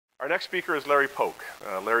Our next speaker is Larry Polk.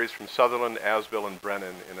 Larry's from Sutherland Asbill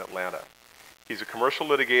Brennan in Atlanta. He's a commercial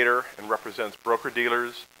litigator and represents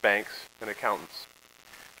broker-dealers, banks, and accountants.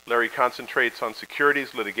 Larry concentrates on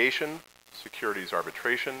securities litigation, securities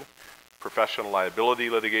arbitration, professional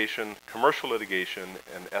liability litigation, commercial litigation,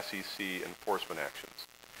 and SEC enforcement actions.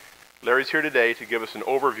 Larry's here today to give us an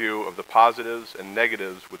overview of the positives and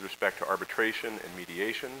negatives with respect to arbitration and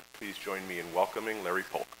mediation. Please join me in welcoming Larry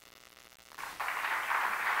Polk.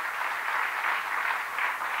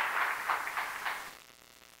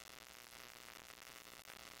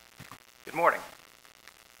 Good morning.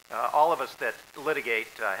 All of us that litigate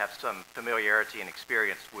have some familiarity and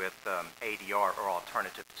experience with ADR, or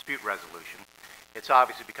alternative dispute resolution. It's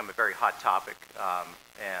obviously become a very hot topic,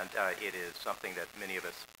 and it is something that many of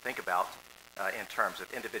us think about in terms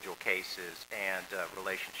of individual cases and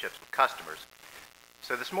relationships with customers.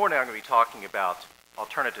 So this morning I'm going to be talking about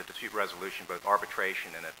alternative dispute resolution, both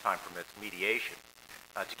arbitration and, if time permits, mediation,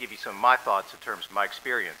 to give you some of my thoughts in terms of my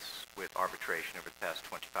experience with arbitration over the past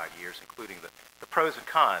 25 years, including the pros and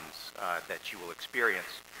cons that you will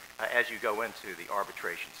experience as you go into the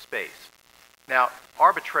arbitration space. Now,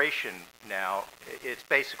 arbitration now, it's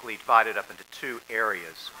basically divided up into two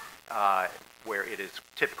areas where it is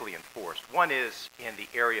typically enforced. One is in the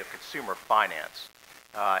area of consumer finance,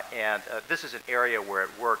 and this is an area where it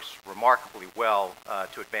works remarkably well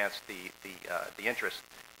to advance the interest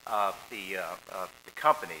of the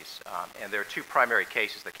companies. And there are two primary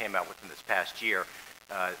cases that came out within this past year,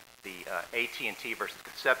 the AT&T versus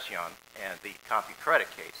Concepcion and the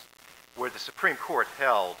CompuCredit case, where the Supreme Court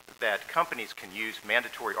held that companies can use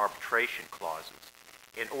mandatory arbitration clauses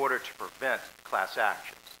in order to prevent class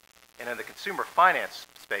actions. And in the consumer finance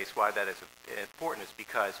space, why that is important is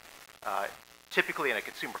because typically in a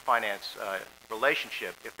consumer finance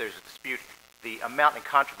relationship, if there's a dispute, the amount in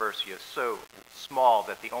controversy is so small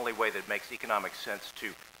that the only way that it makes economic sense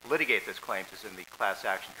to litigate those claims is in the class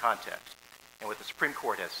action context. And what the Supreme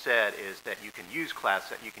Court has said is that you can use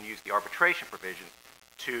the arbitration provisions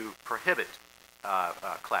to prohibit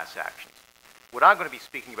class actions. What I'm going to be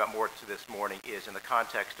speaking about more to this morning is in the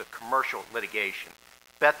context of commercial litigation,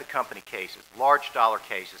 bet the company cases, large dollar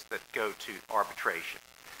cases that go to arbitration.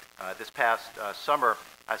 This past summer,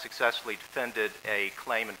 I successfully defended a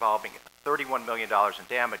claim involving $31 million in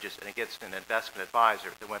damages and against an investment advisor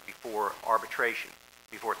that went before arbitration,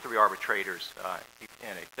 before 3 arbitrators in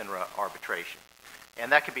a FINRA arbitration.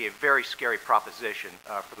 And that can be a very scary proposition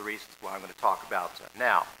for the reasons why I'm going to talk about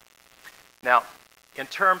now. Now, in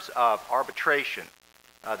terms of arbitration,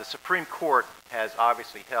 the Supreme Court has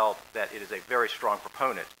obviously held that it is a very strong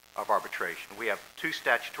proponent of arbitration. We have 2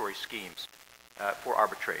 statutory schemes for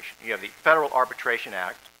arbitration. You have the Federal Arbitration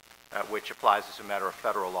Act, which applies as a matter of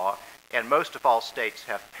federal law, and most of all states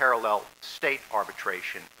have parallel state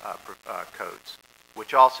arbitration codes,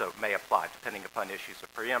 which also may apply depending upon issues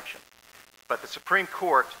of preemption. But the Supreme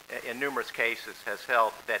Court, in numerous cases, has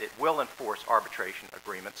held that it will enforce arbitration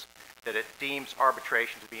agreements, that it deems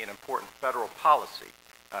arbitration to be an important federal policy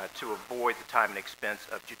to avoid the time and expense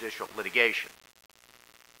of judicial litigation.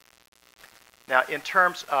 Now, in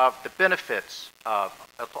terms of the benefits of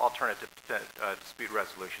alternative dispute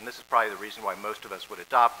resolution, this is probably the reason why most of us would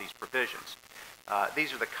adopt these provisions.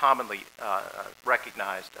 These are the commonly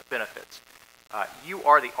recognized benefits. You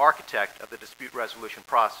are the architect of the dispute resolution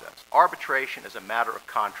process. Arbitration is a matter of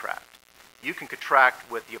contract. You can contract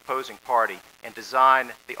with the opposing party and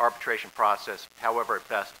design the arbitration process however it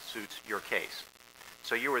best suits your case.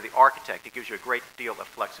 So you are the architect. It gives you a great deal of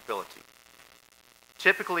flexibility.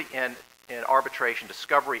 Typically in arbitration,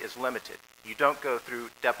 discovery is limited. You don't go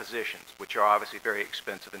through depositions, which are obviously very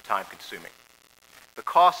expensive and time-consuming. The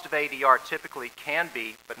cost of ADR typically can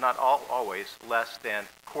be, but not always, less than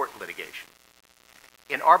court litigation.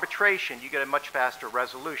 In arbitration, you get a much faster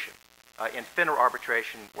resolution. In FINRA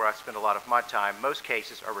arbitration, where I spend a lot of my time, most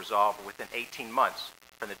cases are resolved within 18 months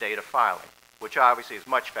from the date of filing, which obviously is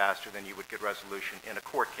much faster than you would get resolution in a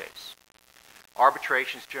court case.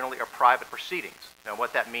 Arbitrations generally are private proceedings. Now,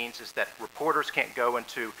 what that means is that reporters can't go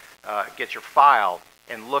into get your file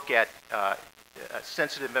and look at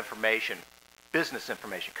sensitive information, business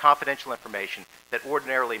information, confidential information that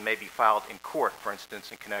ordinarily may be filed in court, for instance,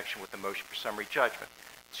 in connection with the motion for summary judgment.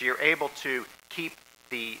 So you're able to keep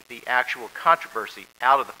the actual controversy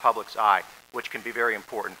out of the public's eye, which can be very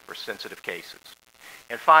important for sensitive cases.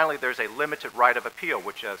 And finally, there's a limited right of appeal,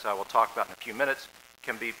 which, as I will talk about in a few minutes,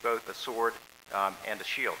 can be both a sword and a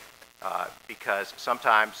shield, because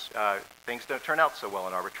sometimes things don't turn out so well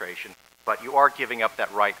in arbitration, but you are giving up that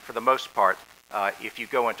right for the most part if you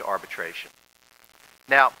go into arbitration.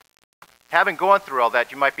 Now, having gone through all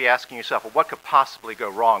that, you might be asking yourself, well, what could possibly go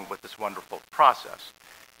wrong with this wonderful process?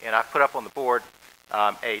 And I've put up on the board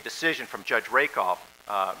a decision from Judge Rakoff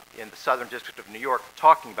in the Southern District of New York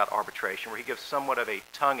talking about arbitration, where he gives somewhat of a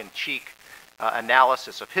tongue-in-cheek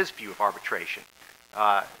analysis of his view of arbitration.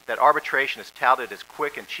 That arbitration is touted as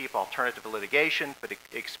quick and cheap alternative to litigation, but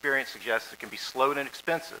experience suggests it can be slow and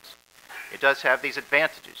expensive. It does have these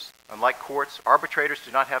advantages. Unlike courts, arbitrators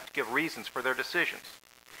do not have to give reasons for their decisions,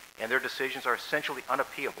 and their decisions are essentially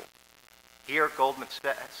unappealable. Here, Goldman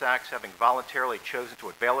Sachs, having voluntarily chosen to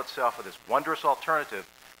avail itself of this wondrous alternative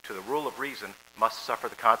to the rule of reason, must suffer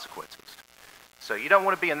the consequences. So you don't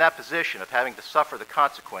want to be in that position of having to suffer the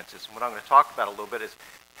consequences. And what I'm going to talk about a little bit is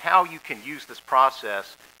how you can use this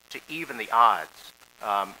process to even the odds.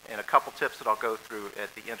 And a couple tips that I'll go through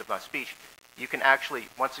at the end of my speech. You can actually,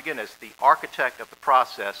 once again, as the architect of the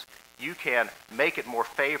process, you can make it more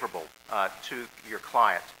favorable to your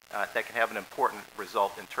client. That can have an important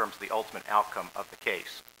result in terms of the ultimate outcome of the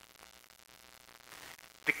case.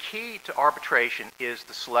 The key to arbitration is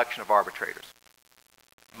the selection of arbitrators.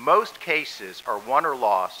 Most cases are won or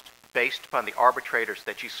lost based upon the arbitrators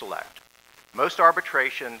that you select. Most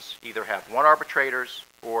arbitrations either have 1 arbitrators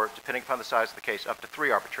or, depending upon the size of the case, up to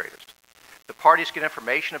 3 arbitrators. The parties get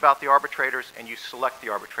information about the arbitrators, and you select the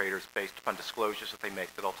arbitrators based upon disclosures that they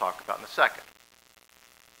make that I'll talk about in a second.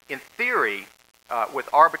 In theory, with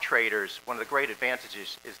arbitrators, one of the great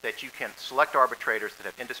advantages is that you can select arbitrators that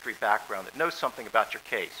have industry background, that know something about your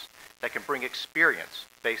case, that can bring experience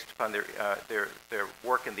based upon their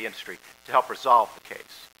work in the industry to help resolve the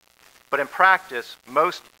case. But in practice,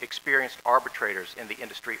 most experienced arbitrators in the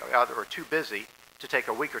industry either are too busy to take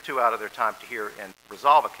a week or 2 out of their time to hear and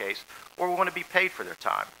resolve a case, or want to be paid for their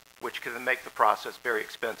time, which can make the process very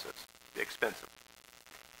expensive.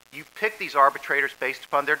 You pick these arbitrators based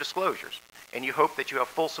upon their disclosures, and you hope that you have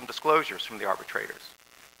fulsome disclosures from the arbitrators.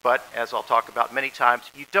 But, as I'll talk about many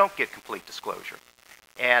times, you don't get complete disclosure.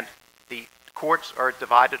 And the courts are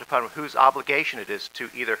divided upon whose obligation it is to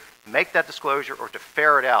either make that disclosure or to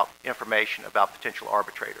ferret out information about potential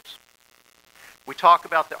arbitrators. We talk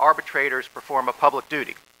about the arbitrators perform a public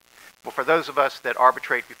duty. Well, for those of us that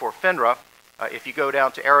arbitrate before FINRA, if you go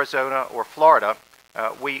down to Arizona or Florida,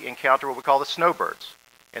 we encounter what we call the snowbirds.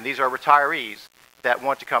 And these are retirees that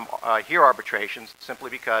want to come hear arbitrations simply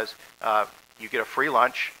because you get a free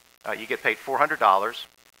lunch, you get paid $400,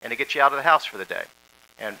 and it gets you out of the house for the day.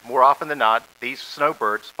 And more often than not, these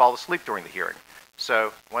snowbirds fall asleep during the hearing.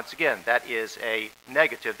 So once again, that is a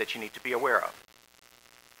negative that you need to be aware of.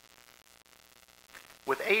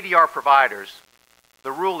 With ADR providers,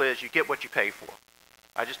 the rule is you get what you pay for.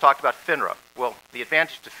 I just talked about FINRA. Well, the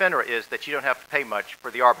advantage to FINRA is that you don't have to pay much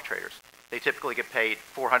for the arbitrators. They typically get paid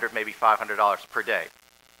 $400, maybe $500 per day.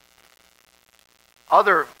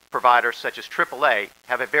 Other providers, such as AAA,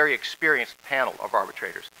 have a very experienced panel of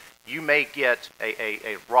arbitrators. You may get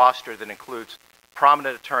a roster that includes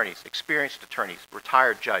prominent attorneys, experienced attorneys,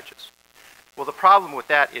 retired judges. Well, the problem with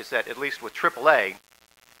that is that, at least with AAA,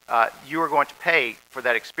 you are going to pay for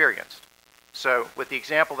that experience. So with the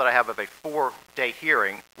example that I have of a 4-day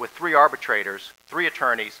hearing with 3 arbitrators, 3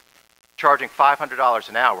 attorneys, charging $500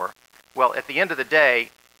 an hour, well, at the end of the day,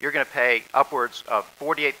 you're going to pay upwards of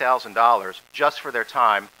 $48,000 just for their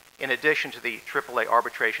time, in addition to the AAA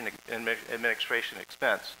arbitration administration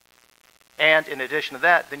expense. And in addition to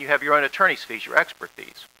that, then you have your own attorney's fees, your expert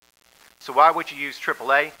fees. So why would you use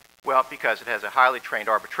AAA? Well, because it has a highly trained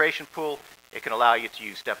arbitration pool. It can allow you to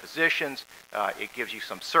use depositions. It gives you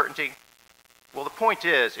some certainty. Well, the point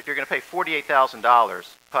is, if you're going to pay $48,000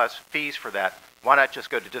 plus fees for that, why not just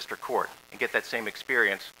go to district court and get that same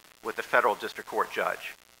experience with the federal district court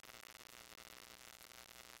judge?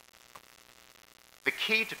 The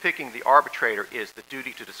key to picking the arbitrator is the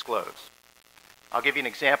duty to disclose. I'll give you an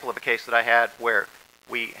example of a case that I had where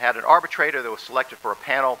we had an arbitrator that was selected for a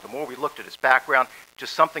panel. The more we looked at his background,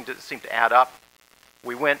 just something didn't seem to add up.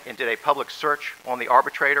 We went and did a public search on the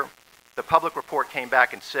arbitrator. The public report came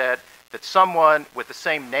back and said that someone with the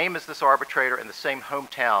same name as this arbitrator in the same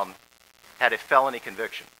hometown had a felony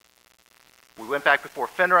conviction. We went back before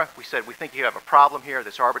FINRA. We said, we think you have a problem here.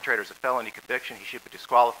 This arbitrator is a felony conviction. He should be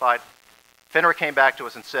disqualified. FINRA came back to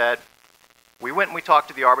us and said, we went and we talked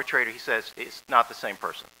to the arbitrator. He says, it's not the same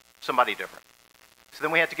person, somebody different. So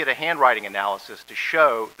then we had to get a handwriting analysis to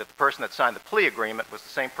show that the person that signed the plea agreement was the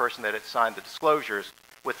same person that had signed the disclosures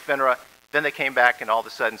with FINRA. Then they came back and all of a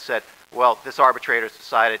sudden said, well, this arbitrator has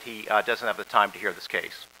decided he doesn't have the time to hear this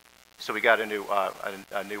case. So we got a new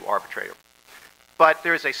arbitrator. But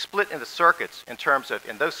there is a split in the circuits in terms of,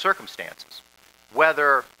 in those circumstances,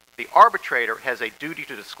 whether the arbitrator has a duty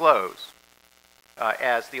to disclose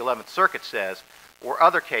as the 11th Circuit says, or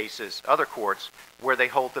other cases, other courts, where they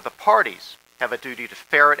hold that the parties have a duty to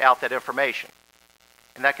ferret out that information.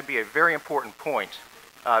 And that can be a very important point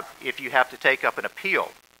if you have to take up an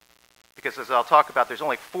appeal. Because as I'll talk about, there's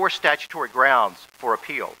only 4 statutory grounds for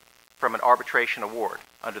appeal from an arbitration award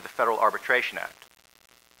under the Federal Arbitration Act.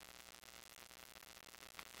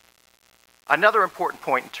 Another important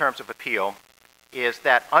point in terms of appeal is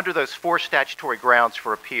that under those 4 statutory grounds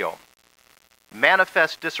for appeal,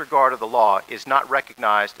 manifest disregard of the law is not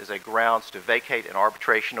recognized as a grounds to vacate an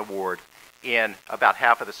arbitration award in about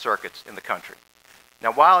half of the circuits in the country.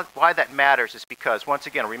 Now, why that matters is because, once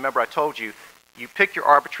again, remember I told you, you pick your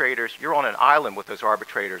arbitrators, you're on an island with those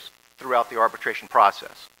arbitrators throughout the arbitration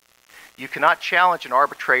process. You cannot challenge an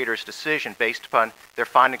arbitrator's decision based upon their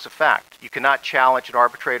findings of fact. You cannot challenge an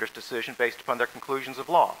arbitrator's decision based upon their conclusions of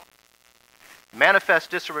law. Manifest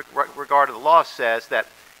disregard of the law says that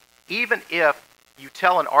even if you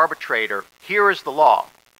tell an arbitrator, here is the law,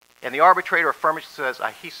 and the arbitrator affirmatively says,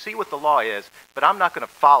 I see what the law is, but I'm not going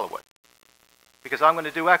to follow it because I'm going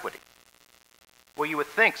to do equity. Well, you would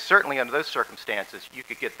think, certainly under those circumstances, you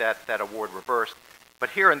could get that award reversed. But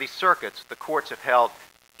here in these circuits, the courts have held,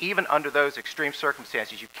 even under those extreme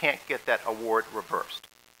circumstances, you can't get that award reversed.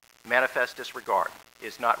 Manifest disregard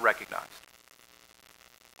is not recognized.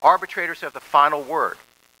 Arbitrators have the final word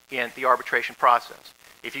in the arbitration process.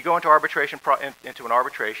 If you go into an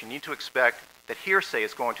arbitration, you need to expect that hearsay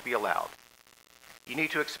is going to be allowed. You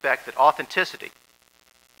need to expect that authenticity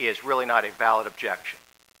is really not a valid objection.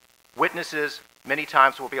 Witnesses many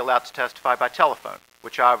times will be allowed to testify by telephone,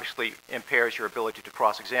 which obviously impairs your ability to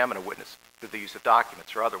cross-examine a witness through the use of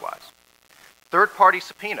documents or otherwise. Third-party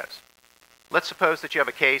subpoenas. Let's suppose that you have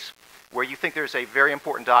a case where you think there's a very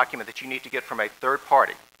important document that you need to get from a third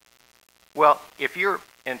party. Well, if you're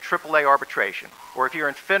in AAA arbitration, or if you're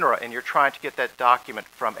in FINRA and you're trying to get that document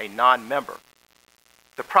from a non-member,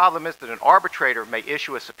 the problem is that an arbitrator may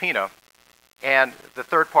issue a subpoena and the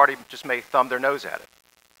third party just may thumb their nose at it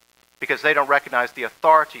because they don't recognize the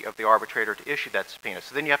authority of the arbitrator to issue that subpoena.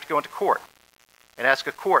 So then you have to go into court and ask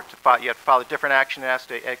a court to file, you have to file a different action and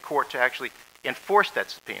ask a court to actually enforce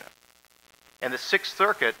that subpoena. And the Sixth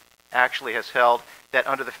Circuit actually has held that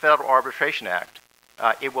under the Federal Arbitration Act,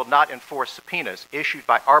 it will not enforce subpoenas issued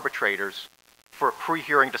by arbitrators for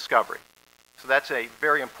pre-hearing discovery. So that's a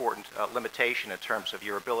very important limitation in terms of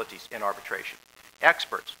your abilities in arbitration.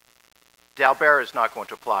 Experts. Dalbert is not going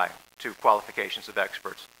to apply to qualifications of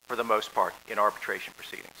experts for the most part in arbitration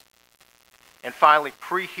proceedings. And finally,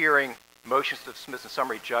 pre-hearing motions to dismiss and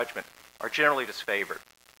summary judgment are generally disfavored.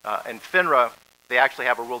 In FINRA, they actually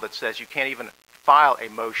have a rule that says you can't even file a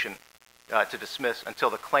motion to dismiss until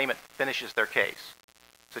the claimant finishes their case.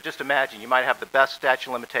 So just imagine, you might have the best statute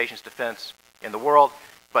of limitations defense in the world,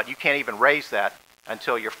 but you can't even raise that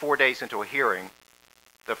until you're 4 days into a hearing.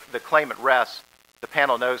 The claimant rests. The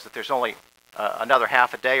panel knows that there's only another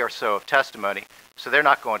half a day or so of testimony, so they're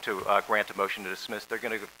not going to grant a motion to dismiss. They're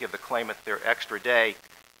going to give the claimant their extra day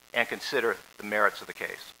and consider the merits of the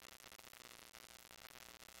case.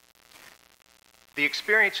 The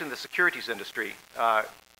experience in the securities industry,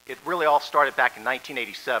 it really all started back in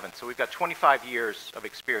 1987, so we've got 25 years of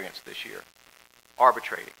experience this year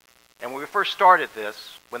arbitrating. And when we first started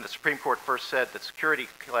this, when the Supreme Court first said that security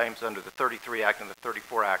claims under the 33 Act and the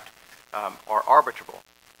 34 Act are arbitrable,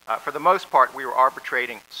 for the most part we were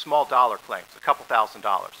arbitrating small dollar claims, a couple $1,000s.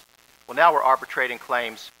 Well, now we're arbitrating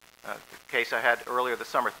claims, the case I had earlier this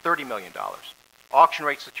summer, $30 million. Auction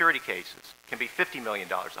rate security cases can be $50 million,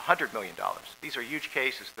 $100 million. These are huge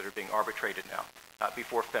cases that are being arbitrated now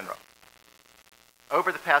before FINRA.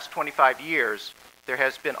 Over the past 25 years, there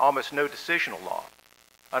has been almost no decisional law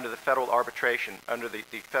under the federal arbitration, under the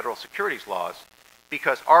federal securities laws,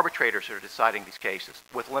 because arbitrators are deciding these cases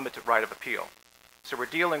with limited right of appeal. So we're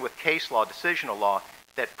dealing with case law, decisional law,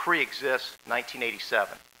 that pre-exists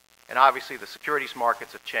 1987. And obviously the securities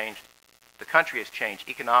markets have changed, the country has changed,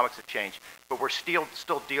 economics have changed, but we're still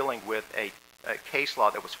dealing with a case law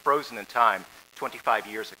that was frozen in time 25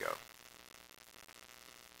 years ago.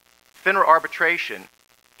 FINRA arbitration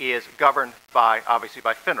is governed by, obviously,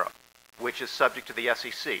 by FINRA, which is subject to the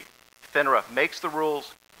SEC. FINRA makes the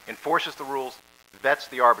rules, enforces the rules, vets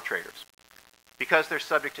the arbitrators. Because they're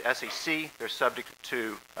subject to SEC, they're subject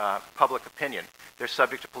to public opinion, they're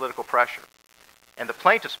subject to political pressure. And the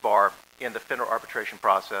plaintiff's bar in the FINRA arbitration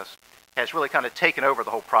process has really kind of taken over the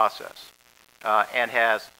whole process and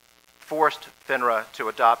has forced FINRA to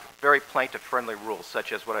adopt very plaintiff-friendly rules,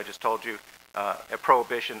 such as what I just told you, a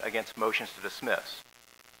prohibition against motions to dismiss.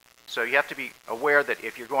 So you have to be aware that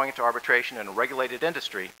if you're going into arbitration in a regulated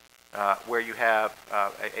industry where you have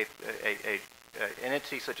a an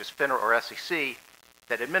entity such as FINRA or SEC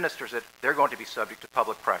that administers it, they're going to be subject to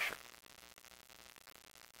public pressure.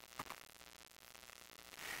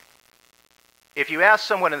 If you ask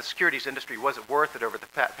someone in the securities industry, was it worth it over the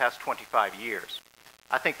past 25 years?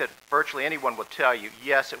 I think that virtually anyone will tell you,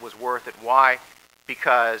 yes, it was worth it. Why?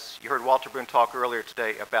 Because you heard Walter Boone talk earlier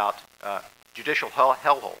today about judicial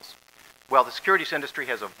hellholes. Well, the securities industry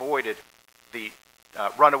has avoided the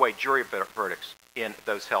runaway jury verdicts in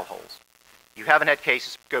those hellholes. You haven't had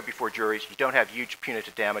cases go before juries. You don't have huge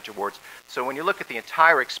punitive damage awards. So when you look at the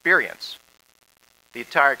entire experience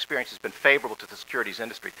has been favorable to the securities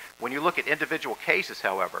industry. When you look at individual cases,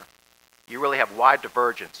 however, you really have wide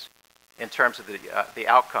divergence in terms of the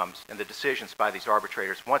outcomes and the decisions by these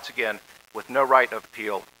arbitrators, once again, with no right of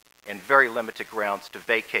appeal and very limited grounds to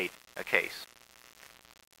vacate a case.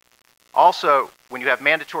 Also, when you have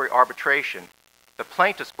mandatory arbitration, the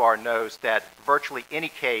plaintiff's bar knows that virtually any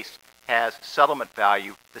case has settlement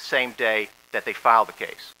value the same day that they file the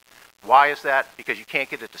case. Why is that? Because you can't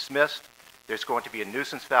get it dismissed. There's going to be a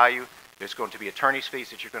nuisance value. There's going to be attorney's fees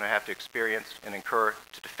that you're going to have to experience and incur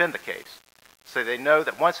to defend the case. So they know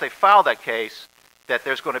that once they file that case, that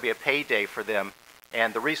there's going to be a payday for them.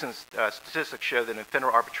 And the reasons statistics show that in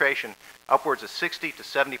FINRA arbitration, upwards of 60 to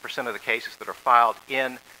 70% of the cases that are filed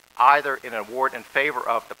in either an award in favor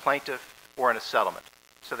of the plaintiff or in a settlement.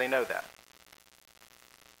 So they know that.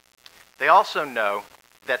 They also know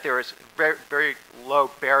that there is very, very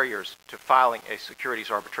low barriers to filing a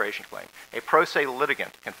securities arbitration claim. A pro se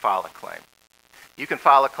litigant can file a claim. You can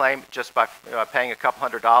file a claim just by paying a couple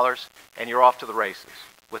 $100, and you're off to the races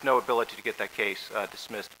with no ability to get that case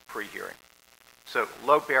dismissed pre-hearing. So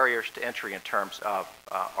low barriers to entry in terms of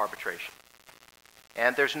arbitration.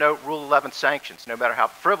 And there's no Rule 11 sanctions. No matter how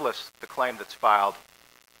frivolous the claim that's filed,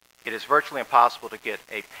 it is virtually impossible to get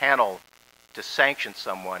a panel to sanction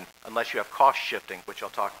someone unless you have cost shifting, which I'll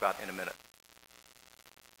talk about in a minute.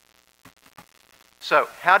 So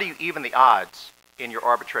how do you even the odds in your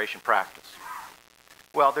arbitration practice?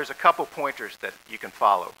 Well, there's a couple pointers that you can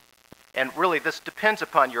follow. And really, this depends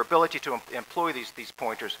upon your ability to employ these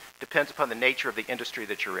pointers, depends upon the nature of the industry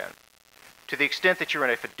that you're in. To the extent that you're in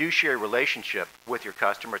a fiduciary relationship with your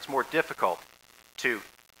customer, it's more difficult to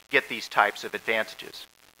get these types of advantages.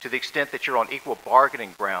 To the extent that you're on equal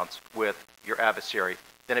bargaining grounds with your adversary,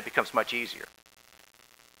 then it becomes much easier.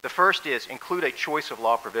 The first is include a choice of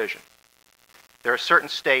law provision. There are certain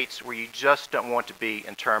states where you just don't want to be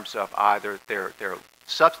in terms of either their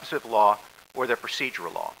substantive law or their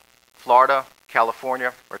procedural law. Florida,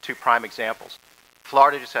 California are two prime examples.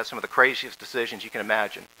 Florida just has some of the craziest decisions you can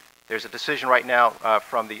imagine. There's a decision right now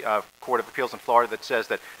from the Court of Appeals in Florida that says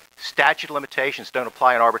that statute of limitations don't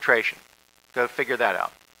apply in arbitration. Go figure that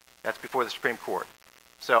out. That's before the Supreme Court.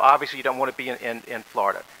 So obviously you don't want to be in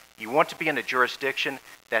Florida. You want to be in a jurisdiction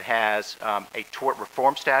that has a tort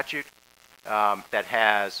reform statute, that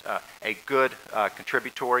has a good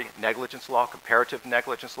contributory negligence law, comparative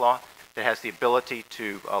negligence law, that has the ability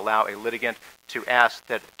to allow a litigant to ask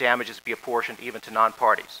that damages be apportioned even to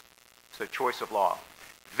non-parties. So choice of law.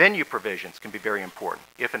 Venue provisions can be very important,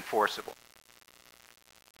 if enforceable.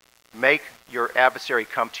 Make your adversary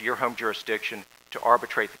come to your home jurisdiction to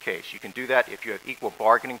arbitrate the case. You can do that if you have equal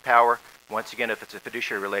bargaining power. Once again, if it's a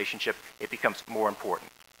fiduciary relationship, it becomes more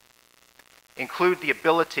important. Include the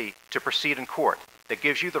ability to proceed in court that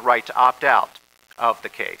gives you the right to opt out of the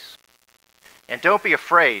case. And don't be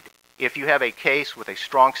afraid if you have a case with a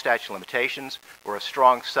strong statute of limitations or a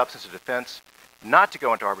strong substance of defense not to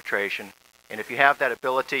go into arbitration. And if you have that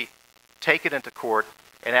ability, take it into court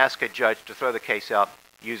and ask a judge to throw the case out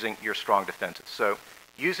using your strong defenses. So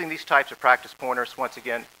using these types of practice pointers, once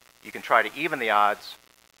again, you can try to even the odds,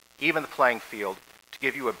 even the playing field, to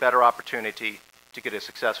give you a better opportunity to get a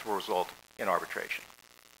successful result in arbitration.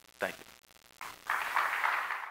 Thank you.